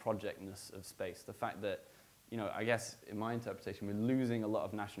national projectness of space. The fact that, you know, I guess in my interpretation, we're losing a lot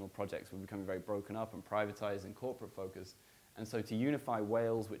of national projects. We're becoming very broken up and privatized and corporate focused. And so to unify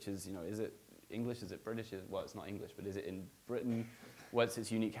Wales, which is, you know, is it English, is it British? Well, it's not English, but is it in Britain? What's its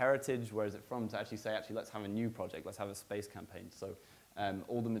unique heritage? Where is it from? To actually say, let's have a new project. Let's have a space campaign. So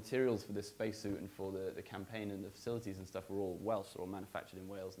all the materials for this spacesuit and for the campaign and the facilities and stuff were all Welsh, or all manufactured in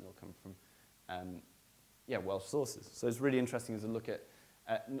Wales, and they'll come from Welsh sources. So it's really interesting as a look at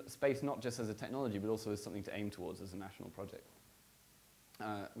space not just as a technology, but also as something to aim towards as a national project.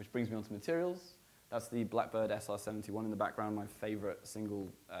 Which brings me on to materials. That's the Blackbird SR-71 in the background, my favorite single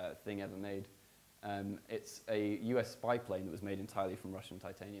thing ever made. It's a US spy plane that was made entirely from Russian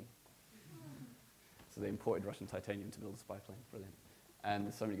titanium. So they imported Russian titanium to build a spy plane. Brilliant. And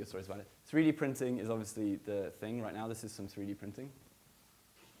there's so many good stories about it. 3D printing is obviously the thing right now. This is some 3D printing.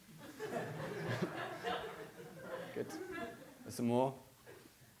 Good. There's some more.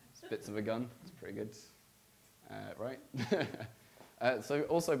 It's bits of a gun. It's pretty good. Right? So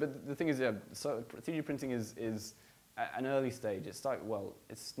also, but the thing is, yeah, so 3D printing is at an early stage. It's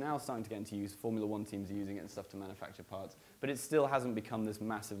now starting to get into use. Formula One teams are using it and stuff to manufacture parts, but it still hasn't become this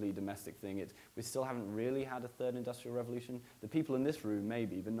massively domestic thing. We still haven't really had a third industrial revolution. The people in this room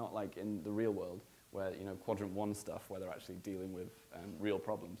maybe, but not like in the real world, where, you know, quadrant 1 stuff, where they're actually dealing with real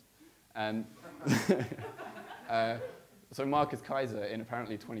problems. So Marcus Kaiser in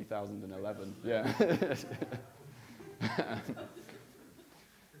apparently 2011, yeah.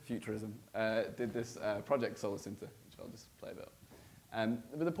 Futurism, did this project Solar Sinter, which I'll just play a bit of.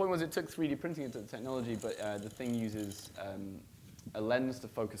 But the point was, it took 3D printing into the technology, but the thing uses a lens to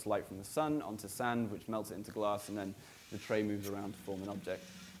focus light from the sun onto sand, which melts it into glass, and then the tray moves around to form an object.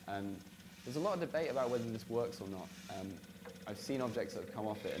 There's a lot of debate about whether this works or not. I've seen objects that have come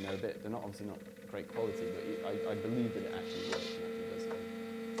off it, and they're obviously not great quality, but I believe that it actually works and actually does something.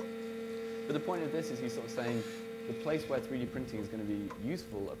 But the point of this is he's sort of saying, the place where 3D printing is going to be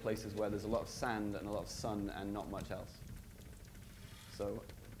useful are places where there's a lot of sand and a lot of sun and not much else. So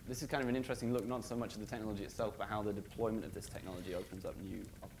this is kind of an interesting look, not so much at the technology itself, but how the deployment of this technology opens up new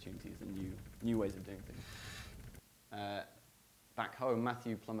opportunities and new ways of doing things. Back home,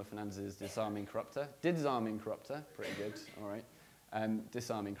 Matthew Plummer Fernandez's Disarming Corruptor. Disarming Corruptor, pretty good, all right.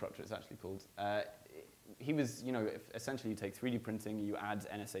 Disarming Corruptor, it's actually called. He was, you know, essentially you take 3D printing, you add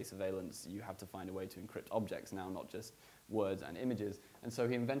NSA surveillance, you have to find a way to encrypt objects now, not just words and images. And so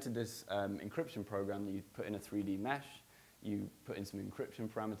he invented this encryption program that you put in a 3D mesh. you put in some encryption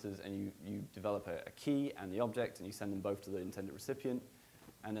parameters, and you develop a key and the object, and you send them both to the intended recipient,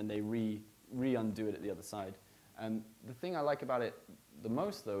 and then they undo it at the other side. The thing I like about it the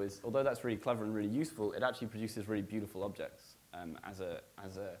most, though, is although that's really clever and really useful, it actually produces really beautiful objects as a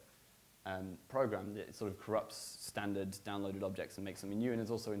program that sort of corrupts standard downloaded objects and makes something new. And there's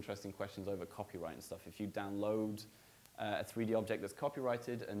also interesting questions over copyright and stuff. If you download a 3D object that's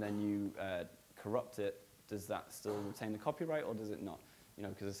copyrighted and then you corrupt it, does that still retain the copyright or does it not? You know,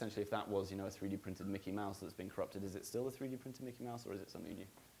 because essentially if that was, you know, a 3D printed Mickey Mouse that's been corrupted, is it still a 3D printed Mickey Mouse or is it something new?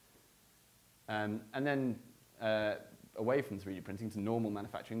 And then away from 3D printing to normal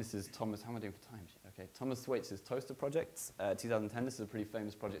manufacturing, this is Thomas, how am I doing for time? Okay, Thomas Thwaites' toaster project, 2010, this is a pretty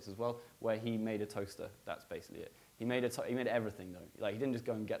famous project as well, where he made a toaster, that's basically it. He made everything though. Like, he didn't just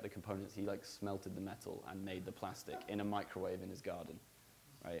go and get the components, he like smelted the metal and made the plastic in a microwave in his garden,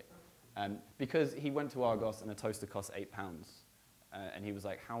 right? Because he went to Argos and a toaster cost £8. And he was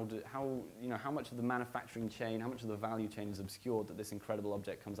like, how much of the manufacturing chain, how much of the value chain is obscured that this incredible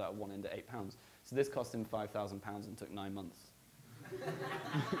object comes out at one end at £8? So this cost him £5,000 and took 9 months.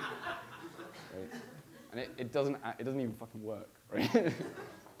 Right? And it doesn't even fucking work, right?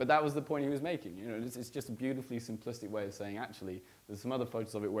 But that was the point he was making. You know, it's just a beautifully simplistic way of saying, actually, there's some other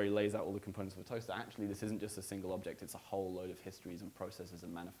photos of it where he lays out all the components of a toaster. Actually, this isn't just a single object, it's a whole load of histories and processes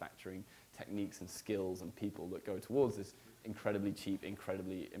and manufacturing techniques and skills and people that go towards this incredibly cheap,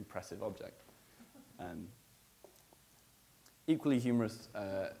 incredibly impressive object. Equally humorous,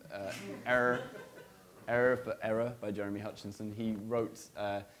 Error for Error by Jeremy Hutchinson. He wrote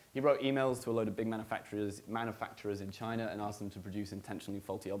emails to a load of big manufacturers in China and asked them to produce intentionally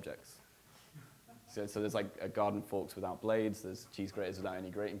faulty objects. So there's like garden forks without blades, there's cheese graters without any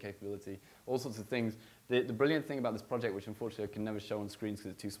grating capability, all sorts of things. The brilliant thing about this project, which unfortunately I can never show on screens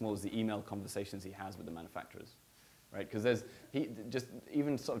because it's too small, is the email conversations he has with the manufacturers. Right, because he just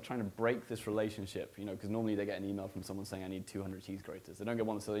even sort of trying to break this relationship, you know, because normally they get an email from someone saying I need 200 cheese graters. They don't get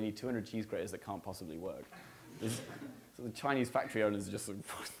one, so they need 200 cheese graters that can't possibly work. So the Chinese factory owners are just sort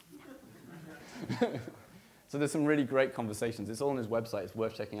of So there's some really great conversations. It's all on his website. It's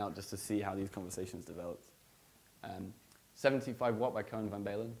worth checking out just to see how these conversations developed. 75 Watt by Cohen van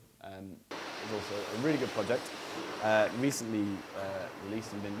Balen is also a really good project. Recently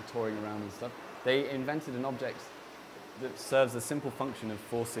released and been touring around and stuff. They invented an object that serves the simple function of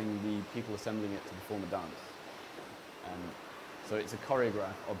forcing the people assembling it to perform a dance. So it's a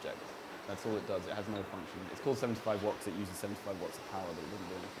choreographed object. That's all it does. It has no function. It's called 75 watts. It uses 75 watts of power, but it doesn't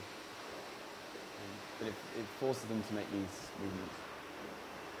do anything. But it forces them to make these movements.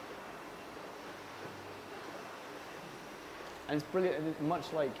 And it's brilliant,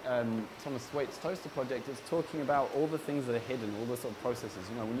 much like Thomas Thwaites' toaster project, it's talking about all the things that are hidden, all the sort of processes.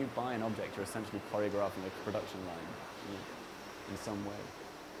 You know, when you buy an object, you're essentially choreographing a production line, you know, in some way.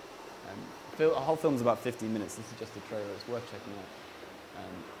 The whole film's about 15 minutes. This is just a trailer. It's worth checking out.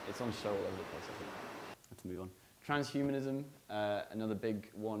 It's on show all over the place, I think. Let's move on. Transhumanism, another big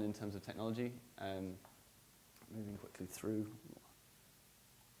one in terms of technology. Moving quickly through.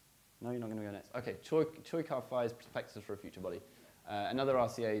 No, you're not going to go next. Okay, Choi Ka-Fai's Perspectives for a Future Body. Another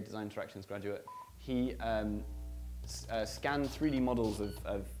RCA Design Interactions graduate. He scanned 3D models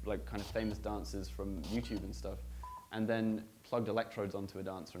of like kind of famous dancers from YouTube and stuff, and then plugged electrodes onto a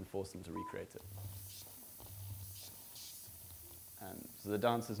dancer and forced them to recreate it. So the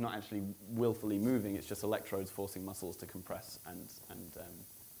dancer's not actually willfully moving, it's just electrodes forcing muscles to compress and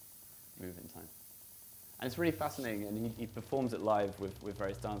move in time. And it's really fascinating, and he performs it live with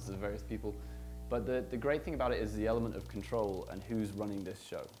various dancers, various people. But the great thing about it is the element of control and who's running this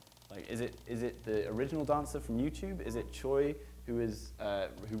show. Like, is it the original dancer from YouTube? Is it Choi who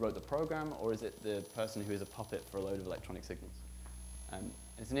wrote the program, or is it the person who is a puppet for a load of electronic signals?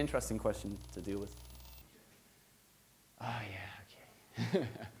 It's an interesting question to deal with. Oh yeah, okay.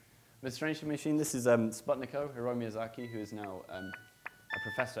 The Strange Machine. This is Sputniko, Hiro Miyazaki, who is now a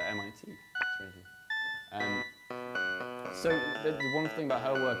professor at MIT. Strangely. So the one thing about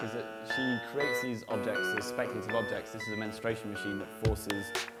her work is that she creates these objects, these speculative objects. This is a menstruation machine that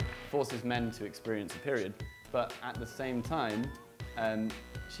forces men to experience a period. But at the same time,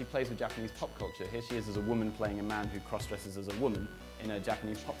 she plays with Japanese pop culture. Here she is as a woman playing a man who cross-dresses as a woman in a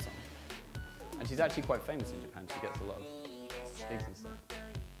Japanese pop song. And she's actually quite famous in Japan. She gets a lot of gigs and stuff.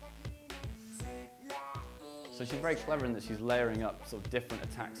 So she's very clever in that she's layering up sort of different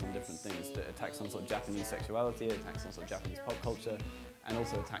attacks on different things. Attacks on sort of Japanese sexuality, attacks on sort of Japanese pop culture, and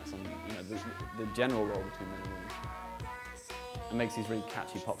also attacks on, you know, the general role between men and women. And makes these really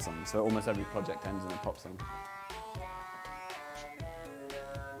catchy pop songs. So almost every project ends in a pop song.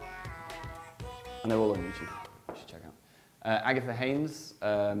 And they're all on YouTube. You should check out. Agatha Haynes,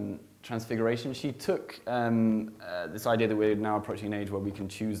 transfiguration. She took this idea that we're now approaching an age where we can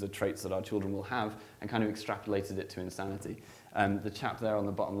choose the traits that our children will have and kind of extrapolated it to insanity. The chap there on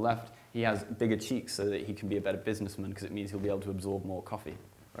the bottom left, he has bigger cheeks so that he can be a better businessman because it means he'll be able to absorb more coffee,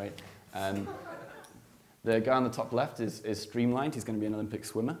 right? The guy on the top left is streamlined. He's going to be an Olympic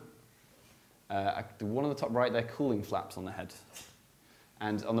swimmer. The one on the top right, they're cooling flaps on the head.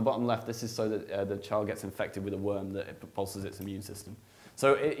 And on the bottom left, this is so that the child gets infected with a worm that it pulses its immune system.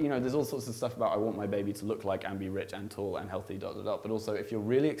 So, there's all sorts of stuff about I want my baby to look like and be rich and tall and healthy, dot, dot, dot. But also, if you're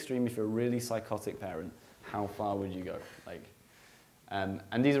really extreme, if you're a really psychotic parent, how far would you go?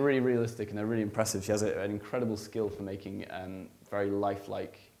 And these are really realistic and they're really impressive. She has an incredible skill for making very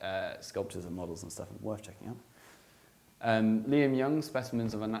lifelike sculptures and models and stuff. Worth checking out. Liam Young,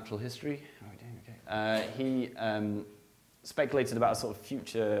 Specimens of Unnatural History. Oh, okay. He speculated about a sort of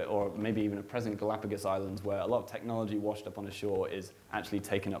future or maybe even a present Galapagos Islands where a lot of technology washed up on a shore is actually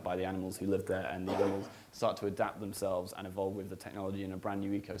taken up by the animals who live there, and the animals start to adapt themselves and evolve with the technology, and a brand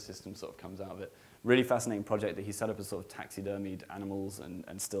new ecosystem sort of comes out of it. Really fascinating project that he set up as sort of taxidermied animals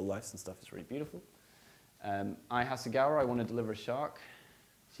and still lifes and stuff. It's really beautiful. Ai Hasegawa, I Want to Deliver a Shark.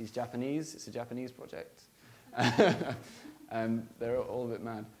 She's Japanese. It's a Japanese project. They're all a bit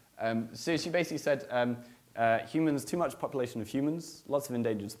mad. So she basically said, humans, too much population of humans, lots of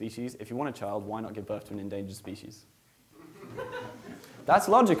endangered species. If you want a child, why not give birth to an endangered species? That's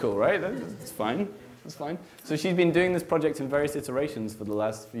logical, right? That's fine. That's fine. So she's been doing this project in various iterations for the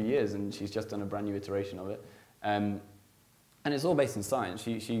last few years, and she's just done a brand new iteration of it. And it's all based in science.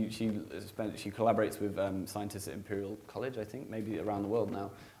 She collaborates with scientists at Imperial College, I think, maybe around the world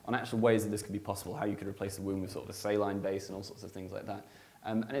now, on actual ways that this could be possible, how you could replace the womb with sort of a saline base and all sorts of things like that.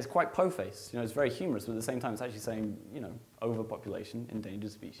 And it's quite po-faced. It's very humorous, but at the same time, it's actually saying, overpopulation,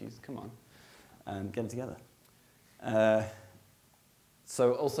 endangered species, come on, get it together.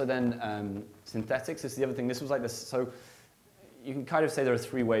 So also then, synthetics is the other thing. This was like this, so you can kind of say there are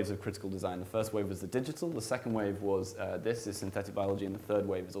three waves of critical design. The first wave was the digital, the second wave was this is synthetic biology, and the third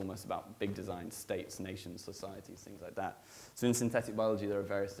wave is almost about big design, states, nations, societies, things like that. So in synthetic biology, there are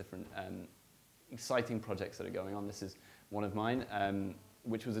various different exciting projects that are going on. This is one of mine,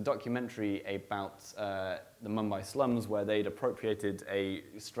 which was a documentary about the Mumbai slums where they'd appropriated a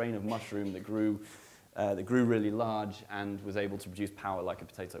strain of mushroom that grew really large and was able to produce power like a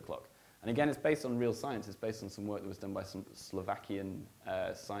potato clock. And again, it's based on real science. It's based on some work that was done by some Slovakian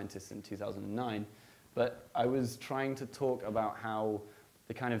scientists in 2009. But I was trying to talk about how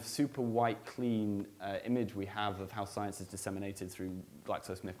the kind of super white, clean image we have of how science is disseminated through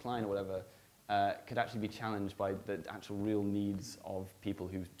GlaxoSmithKline or whatever could actually be challenged by the actual real needs of people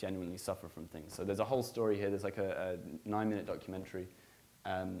who genuinely suffer from things. So there's a whole story here. There's like a 9-minute documentary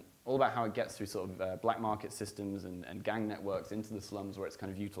all about how it gets through sort of black market systems and gang networks into the slums where it's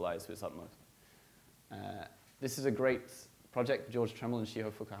kind of utilized to its utmost. This is a great project, George Tremel and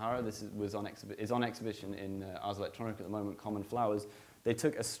Shiho Fukuhara. This is on exhibition in Ars Electronica at the moment, Common Flowers. They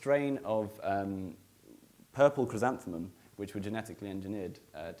took a strain of purple chrysanthemum, which were genetically engineered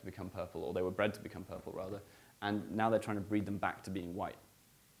to become purple, or they were bred to become purple, rather, and now they're trying to breed them back to being white.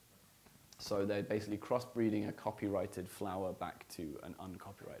 So they're basically crossbreeding a copyrighted flower back to an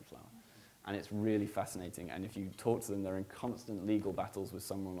uncopyrighted flower. And it's really fascinating. And if you talk to them, they're in constant legal battles with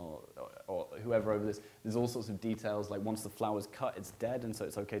someone or whoever over this. There's all sorts of details, like once the flower's cut, it's dead, and so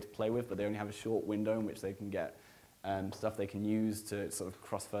it's okay to play with, but they only have a short window in which they can get stuff they can use to sort of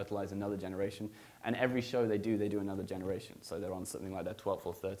cross-fertilize another generation. And every show they do another generation. So they're on something like their 12th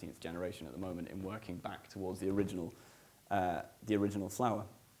or 13th generation at the moment in working back towards the original flower.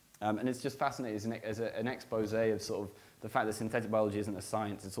 And it's just fascinating as an expose of sort of the fact that synthetic biology isn't a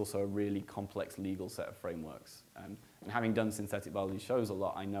science, it's also a really complex legal set of frameworks. And having done synthetic biology shows a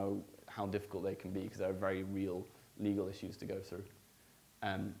lot, I know how difficult they can be because there are very real legal issues to go through.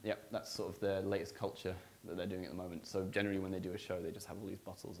 Yeah, that's sort of the latest culture that they're doing at the moment. So generally when they do a show, they just have all these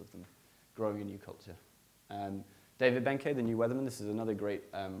bottles of them growing a new culture. David Benke, the new weatherman, this is another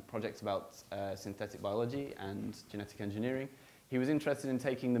great project about synthetic biology and genetic engineering. He was interested in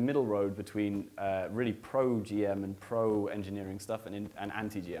taking the middle road between really pro-GM and pro-engineering stuff and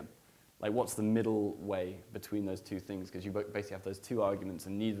anti-GM. Like, what's the middle way between those two things? Because you basically have those two arguments,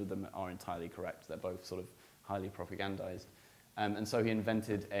 and neither of them are entirely correct. They're both sort of highly propagandized. And so he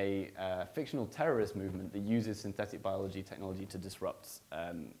invented a fictional terrorist movement that uses synthetic biology technology to disrupt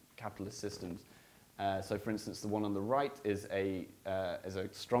capitalist systems. So, for instance, the one on the right is a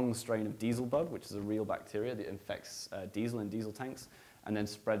strong strain of diesel bug, which is a real bacteria that infects diesel in diesel tanks and then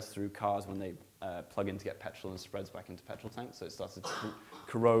spreads through cars when they plug in to get petrol and spreads back into petrol tanks. So it starts to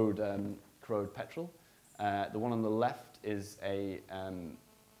corrode petrol. The one on the left is a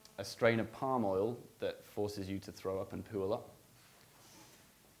strain of palm oil that forces you to throw up and poo a lot.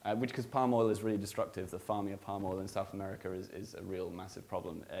 Because palm oil is really destructive. The farming of palm oil in South America is a real massive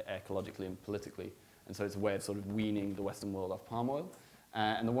problem, ecologically and politically. And so it's a way of sort of weaning the Western world off palm oil.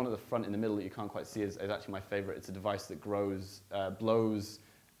 And the one at the front in the middle that you can't quite see is actually my favorite. It's a device that blows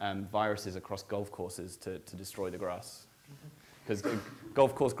viruses across golf courses to destroy the grass. Because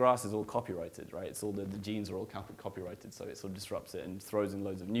golf course grass is all copyrighted, right? It's all the genes are all copyrighted, so it sort of disrupts it and throws in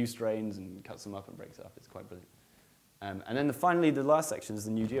loads of new strains and cuts them up and breaks it up. It's quite brilliant. And then finally, the last section is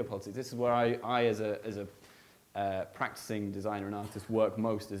the new geopolitics. This is where I as a practicing designer and artist, work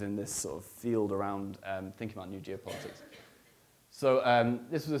most, is in this sort of field around thinking about new geopolitics. So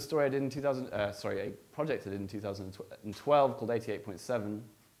this was a story I did in a project I did in 2012 called 88.7.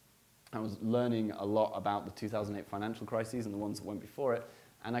 I was learning a lot about the 2008 financial crises and the ones that went before it,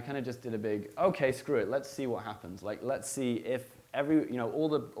 and I kind of just did a big, okay, screw it, let's see what happens. Like, let's see if all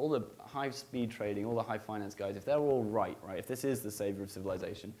the high-speed trading, all the high finance guys, if they're all right, if this is the savior of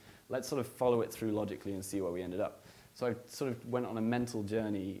civilization, let's sort of follow it through logically and see where we ended up. So I sort of went on a mental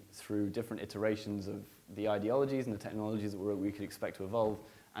journey through different iterations of the ideologies and the technologies that we could expect to evolve,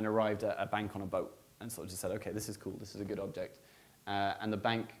 and arrived at a bank on a boat, and sort of just said, okay, this is cool, this is a good object. And the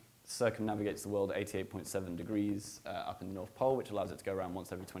bank circumnavigates the world at 88.7 degrees up in the North Pole, which allows it to go around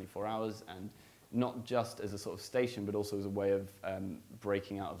once every 24 hours, and not just as a sort of station, but also as a way of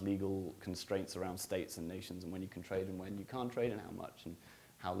breaking out of legal constraints around states and nations, and when you can trade and when you can't trade, and how much and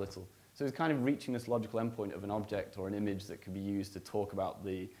how little. So it's kind of reaching this logical endpoint of an object or an image that could be used to talk about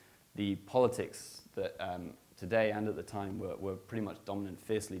the politics that today and at the time were pretty much dominant,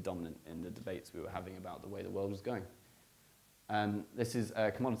 fiercely dominant in the debates we were having about the way the world was going. This is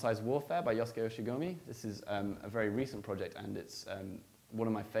Commoditized Warfare by Yosuke Yoshigumi. This is a very recent project, and it's one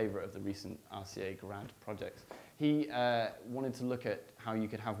of my favorite of the recent RCA grad projects. He wanted to look at how you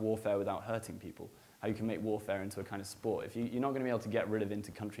could have warfare without hurting people, how you can make warfare into a kind of sport. You're not going to be able to get rid of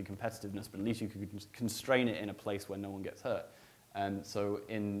inter-country competitiveness, but at least you could constrain it in a place where no one gets hurt. So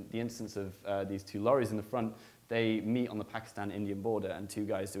in the instance of these two lorries in the front, they meet on the Pakistan-Indian border, and two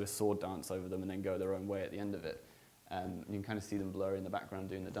guys do a sword dance over them and then go their own way at the end of it. You can kind of see them blurry in the background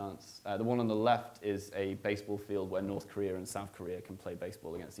doing the dance. The one on the left is a baseball field where North Korea and South Korea can play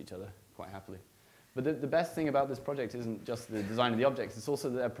baseball against each other quite happily. But the best thing about this project isn't just the design of the objects, it's also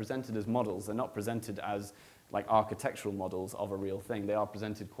that they're presented as models. They're not presented as like architectural models of a real thing. They are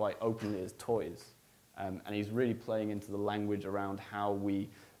presented quite openly as toys. And he's really playing into the language around how we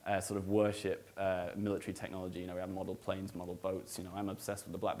sort of worship military technology. We have model planes, model boats. I'm obsessed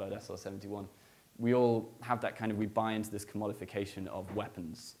with the Blackbird SR-71. We all have that kind of, we buy into this commodification of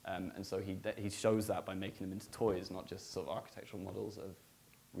weapons. And so he shows that by making them into toys, not just sort of architectural models of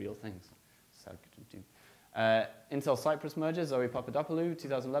real things. So Intel Cyprus merger, Zoe Papadopoulou,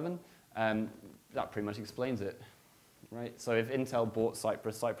 2011. That pretty much explains it, right? So if Intel bought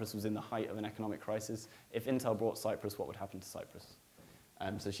Cyprus, Cyprus was in the height of an economic crisis. If Intel bought Cyprus, what would happen to Cyprus?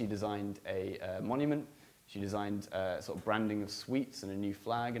 So she designed a monument. She designed sort of branding of sweets and a new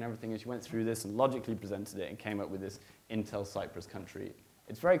flag and everything, and she went through this and logically presented it and came up with this Intel Cyprus country.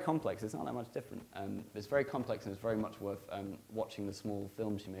 It's very complex. It's not that much different. It's very complex, and it's very much worth watching the small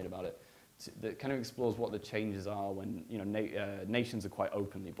film she made about it. That kind of explores what the changes are when nations are quite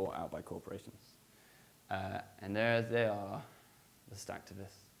openly bought out by corporations. And there they are, the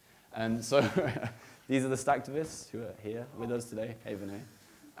Stacktivists. So these are the Stacktivists who are here with us today, hey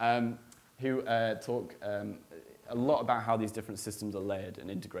Vinay, who talk a lot about how these different systems are layered and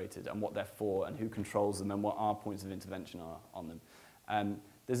integrated and what they're for and who controls them and what our points of intervention are on them.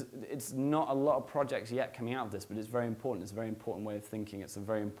 It's not a lot of projects yet coming out of this, but it's very important. It's a very important way of thinking. It's a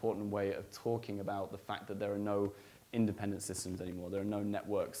very important way of talking about the fact that there are no independent systems anymore. There are no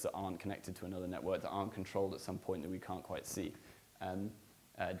networks that aren't connected to another network, that aren't controlled at some point that we can't quite see.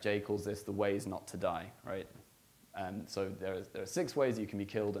 Jay calls this the ways not to die, right? So there are 6 ways you can be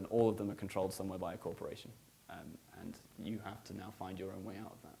killed, and all of them are controlled somewhere by a corporation. And you have to now find your own way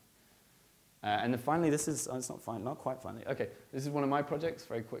out of that. And then finally, this is, it's not quite finally. Okay, this is one of my projects,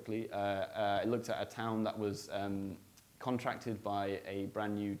 very quickly. I looked at a town that was contracted by a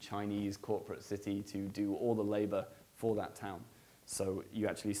brand new Chinese corporate city to do all the labor for that town. So you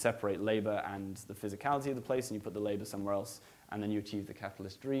actually separate labor and the physicality of the place, and you put the labor somewhere else, and then you achieve the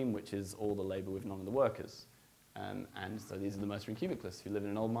capitalist dream, which is all the labor with none of the workers. And so these are the Mercer and Cubiclists who live in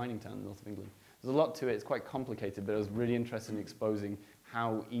an old mining town in the north of England. There's a lot to it. It's quite complicated, but I was really interested in exposing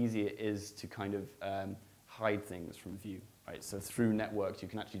how easy it is to kind of hide things from view. Right? So through networks, you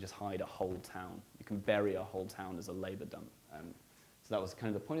can actually just hide a whole town. You can bury a whole town as a labor dump. So that was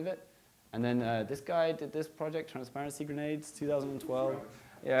kind of the point of it. And then this guy did this project, Transparency Grenades, 2012.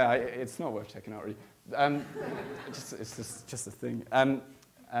 Yeah, it's not worth checking out, really. It's just a thing.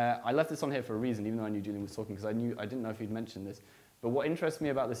 I left this on here for a reason, even though I knew Julian was talking, because I didn't know if he'd mentioned this. But what interests me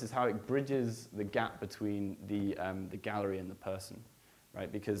about this is how it bridges the gap between the gallery and the person,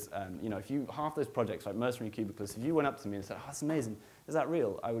 right? Because you know, if you half those projects, like Mercenary Cubicles, if you went up to me and said, "Oh, that's amazing. Is that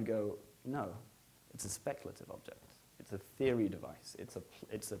real?" I would go, "No, it's a speculative object. It's a theory device. It's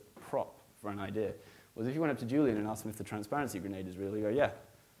a prop for an idea." Whereas if you went up to Julian and asked him if the transparency grenade is real, he'd go, "Yeah,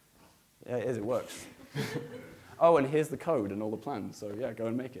 it is. It works." Oh, and here's the code and all the plans. So yeah, go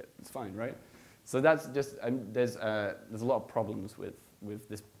and make it. It's fine, right? So that's just, there's a lot of problems with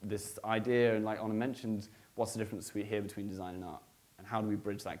this idea, and like Anna mentioned, what's the difference here between design and art? And how do we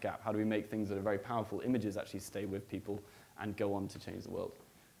bridge that gap? How do we make things that are very powerful images actually stay with people and go on to change the world?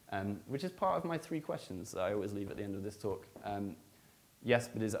 Which is part of my 3 questions that I always leave at the end of this talk. Yes,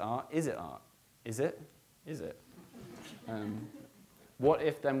 but is it art? Is it art? Is it? Is it? What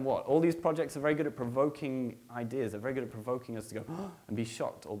if, then what? All these projects are very good at provoking ideas. They're very good at provoking us to go and be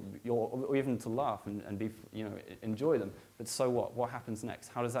shocked, or even to laugh and be, you know, enjoy them. But so what? What happens next?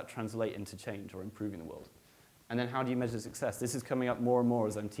 How does that translate into change or improving the world? And then how do you measure success? This is coming up more and more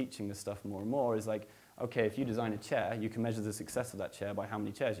as I'm teaching this stuff more and more. Is like, okay, if you design a chair, you can measure the success of that chair by how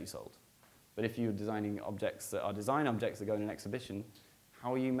many chairs you sold. But if you're designing objects that are design objects that go in an exhibition,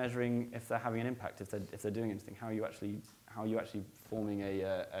 how are you measuring if they're having an impact, if they're doing anything? How are you actually forming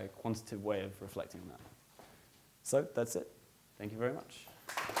a quantitative way of reflecting on that? So that's it. Thank you very much.